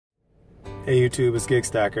Hey YouTube, it's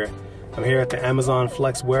GigStacker. I'm here at the Amazon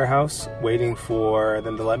Flex warehouse waiting for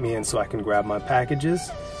them to let me in so I can grab my packages.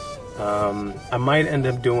 I might end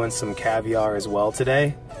up doing some Caviar as well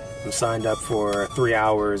today. I'm signed up for 3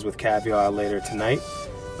 hours with Caviar later tonight.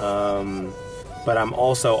 But I'm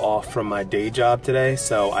also off from my day job today,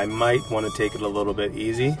 so I might want to take it a little bit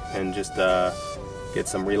easy and just get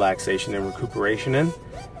some relaxation and recuperation in.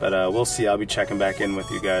 But we'll see. I'll be checking back in with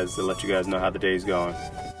you guys to let you guys know how the day's going.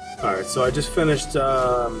 Alright, so I just finished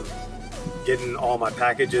getting all my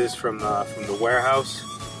packages from the warehouse,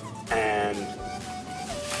 and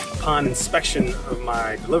upon inspection of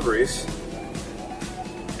my deliveries,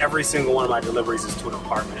 every single one of my deliveries is to an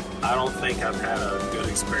apartment. I don't think I've had a good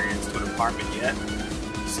experience to an apartment yet.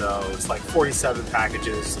 So it's like 47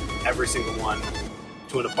 packages, every single one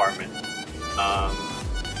to an apartment.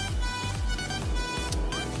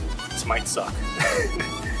 This might suck.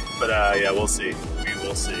 But yeah, we'll see. We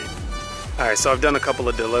will see. Alright, so I've done a couple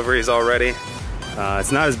of deliveries already.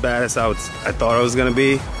 It's not as bad as I thought it was going to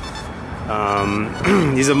be.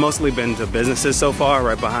 These have mostly been to businesses so far.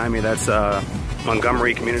 Right behind me, that's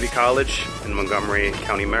Montgomery Community College in Montgomery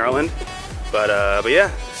County, Maryland. But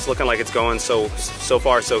yeah, it's looking like it's going so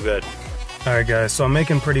far so good. Alright guys, so I'm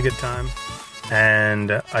making pretty good time.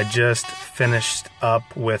 And I just finished up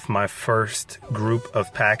with my first group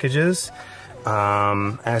of packages.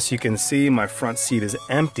 As you can see, my front seat is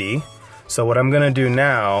empty. So what I'm gonna do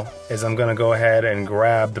now is I'm gonna go ahead and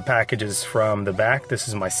grab the packages from the back. This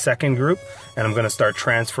is my second group, and I'm gonna start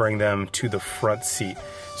transferring them to the front seat.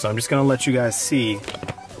 So I'm just gonna let you guys see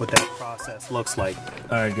what that process looks like.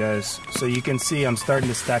 All right guys, so you can see I'm starting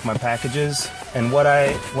to stack my packages, and what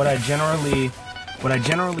I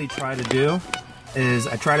generally try to do is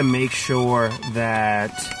I try to make sure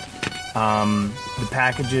that the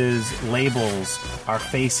packages labels are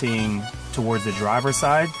facing towards the driver's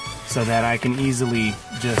side, so that I can easily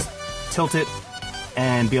just tilt it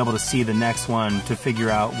and be able to see the next one to figure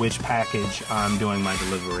out which package I'm doing my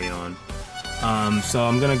delivery on. So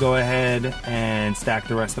I'm gonna go ahead and stack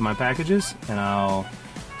the rest of my packages, and I'll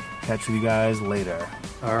catch you guys later.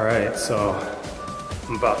 All right, so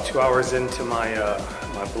I'm about 2 hours into my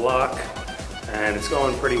block, and it's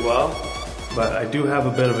going pretty well. But I do have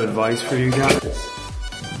a bit of advice for you guys.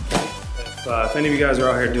 If any of you guys are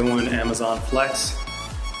out here doing Amazon Flex,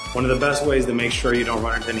 one of the best ways to make sure you don't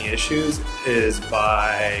run into any issues is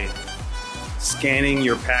by scanning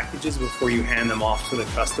your packages before you hand them off to the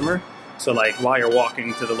customer. So like while you're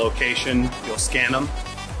walking to the location, you'll scan them,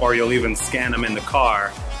 or you'll even scan them in the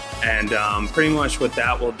car. And pretty much what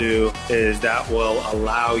that will do is that will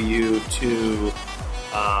allow you to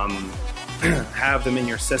have them in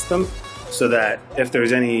your system, so that if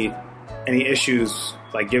there's any issues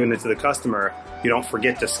like giving it to the customer, you don't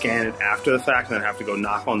forget to scan it after the fact and then have to go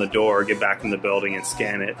knock on the door, get back in the building and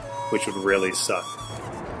scan it, which would really suck.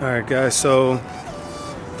 All right guys, so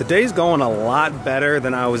the day's going a lot better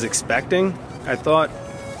than I was expecting. I thought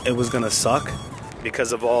it was gonna suck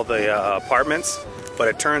because of all the apartments, but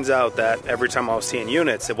it turns out that every time I was seeing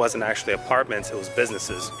units, it wasn't actually apartments, it was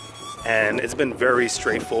businesses. And it's been very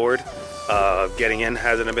straightforward. Getting in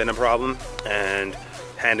hasn't been a problem, and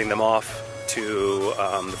handing them off to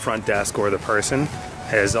the front desk or the person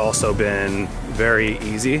has also been very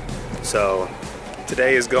easy. So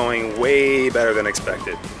today is going way better than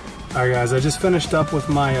expected. All right guys, I just finished up with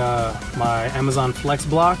my my Amazon Flex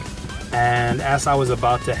block, and as I was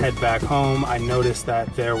about to head back home, I noticed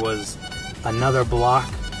that there was another block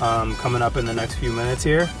coming up in the next few minutes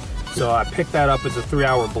here. So I picked that up as a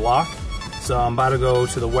 3-hour block. So I'm about to go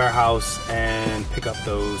to the warehouse and pick up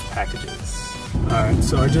those packages. Alright,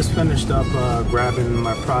 so I just finished up grabbing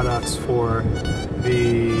my products for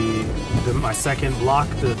my second block,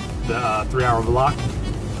 the 3-hour block,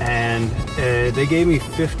 and they gave me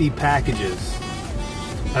 50 packages.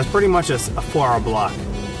 That's pretty much a 4-hour block.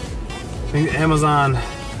 I think Amazon,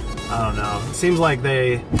 I don't know, it seems like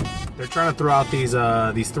they're trying to throw out these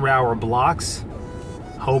 3-hour blocks,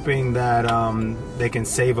 hoping that they can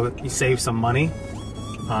save some money.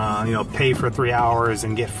 You know, pay for 3 hours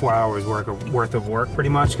and get 4 hours worth of work, pretty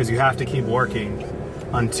much, because you have to keep working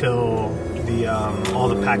until all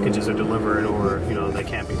the packages are delivered, or you know, they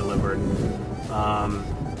can't be delivered.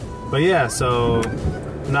 But yeah, so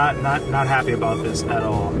not happy about this at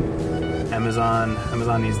all.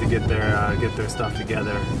 Amazon needs to get their stuff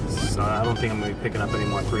together. So I don't think I'm gonna be picking up any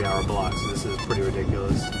more 3-hour blocks. This is pretty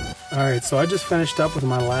ridiculous. All right, so I just finished up with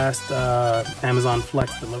my last Amazon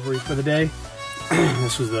Flex delivery for the day.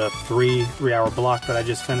 This was the 3-hour block that I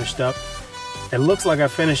just finished up. It looks like I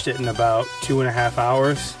finished it in about 2.5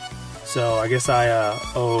 hours. So I guess I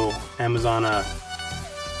owe Amazon a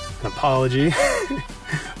an apology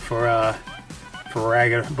for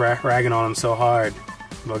ragging on him so hard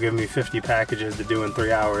about giving me 50 packages to do in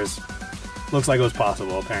 3 hours. Looks like it was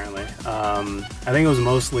possible, apparently. I think it was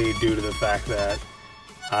mostly due to the fact that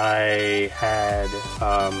I had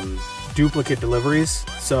duplicate deliveries.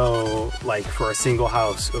 So, like, for a single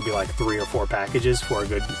house, it would be like 3 or 4 packages for a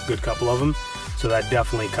good couple of them. So that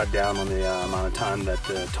definitely cut down on the amount of time that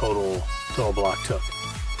the total block took.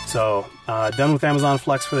 So, done with Amazon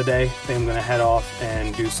Flex for the day. I think I'm gonna head off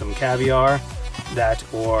and do some Caviar. That,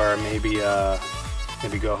 or maybe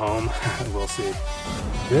go home. We'll see.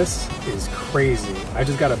 This is crazy. I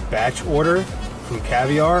just got a batch order from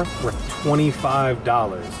Caviar worth $25.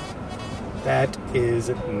 That is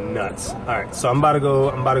nuts. All right, so I'm about to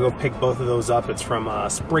go pick both of those up. It's from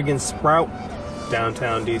Sprig and Sprout,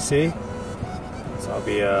 downtown DC. So I'll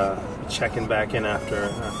be checking back in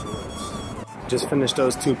afterwards. Just finished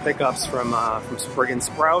those 2 pickups from Sprig and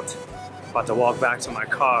Sprout. About to walk back to my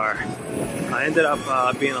car. I ended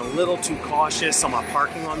up being a little too cautious on my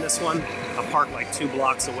parking on this one. I parked like 2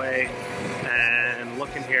 blocks away, and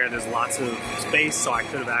looking here, there's lots of space, so I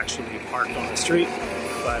could have actually parked on the street.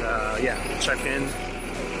 But yeah, we'll check in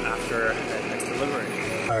after that next delivery.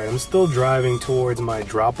 All right, I'm still driving towards my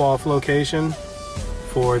drop-off location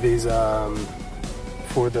for these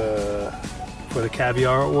for the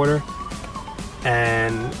Caviar order,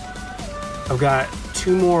 and I've got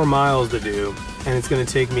 2 more miles to do, and it's going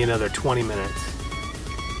to take me another 20 minutes.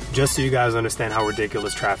 Just so you guys understand how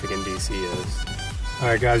ridiculous traffic in DC is.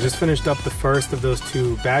 Alright guys, just finished up the first of those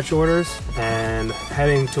 2 batch orders and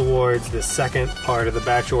heading towards the second part of the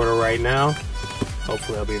batch order right now.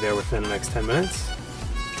 Hopefully I'll be there within the next 10 minutes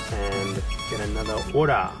and get another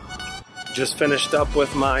order. Just finished up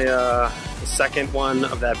with my second one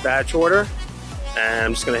of that batch order. And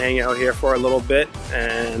I'm just gonna hang out here for a little bit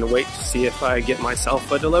and wait to see if I get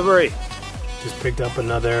myself a delivery. Just picked up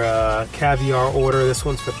another Caviar order. This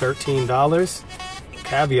one's for $13.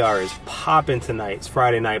 Caviar is popping tonight. It's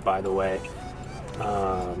Friday night, by the way.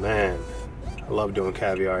 Oh man, I love doing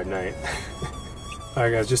Caviar at night. All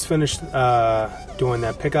right guys, just finished doing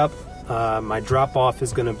that pickup. My drop off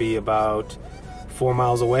is gonna be about 4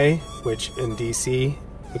 miles away, which in DC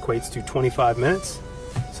equates to 25 minutes.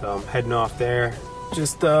 So I'm heading off there.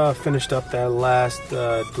 Just finished up that last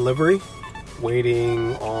delivery,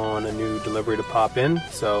 waiting on a new delivery to pop in.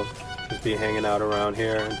 So just be hanging out around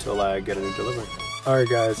here until I get a new delivery. All right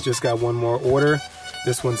guys, just got one more order.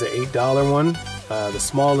 This one's an $8 one, the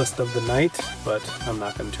smallest of the night, but I'm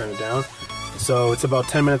not gonna turn it down. So it's about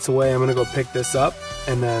 10 minutes away. I'm gonna go pick this up,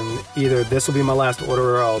 and then either this will be my last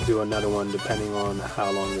order or I'll do another one depending on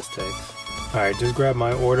how long this takes. All right, just grab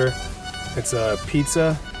my order. It's a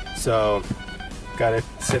pizza, so got it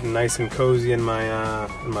sitting nice and cozy in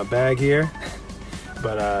my bag here.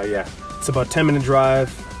 But yeah, it's about 10-minute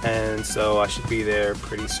drive, and so I should be there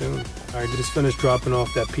pretty soon. All right, just finished dropping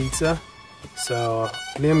off that pizza. So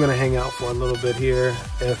I think I'm gonna hang out for a little bit here.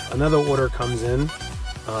 If another order comes in,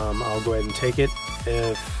 I'll go ahead and take it.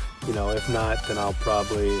 If not, then I'll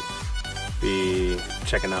probably be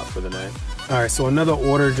checking out for the night. All right, so another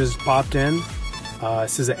order just popped in.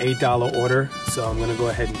 This is an $8 order, so I'm gonna go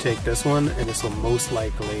ahead and take this one, and this will most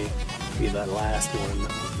likely be the last one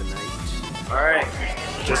of the night. All right,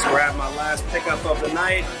 just grabbed my last pickup of the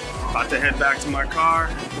night. About to head back to my car,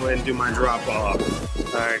 go ahead and do my drop off.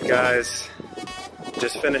 All right guys,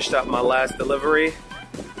 just finished up my last delivery.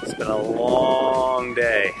 It's been a long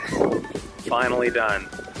day, finally done.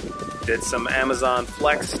 Did some Amazon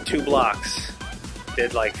Flex, 2 blocks.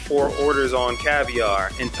 Did like 4 orders on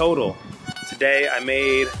Caviar in total. Today I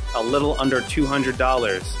made a little under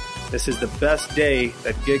 $200. This is the best day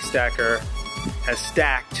that GigStacker has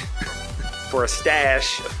stacked for a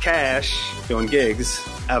stash of cash doing gigs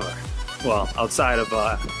ever. Well, outside of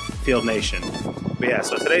Field Nation. But yeah,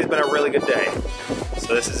 so today's been a really good day.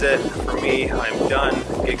 So this is it for me. I'm done.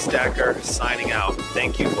 GigStacker signing out.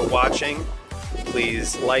 Thank you for watching.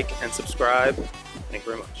 Please like and subscribe. Thank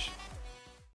you very much.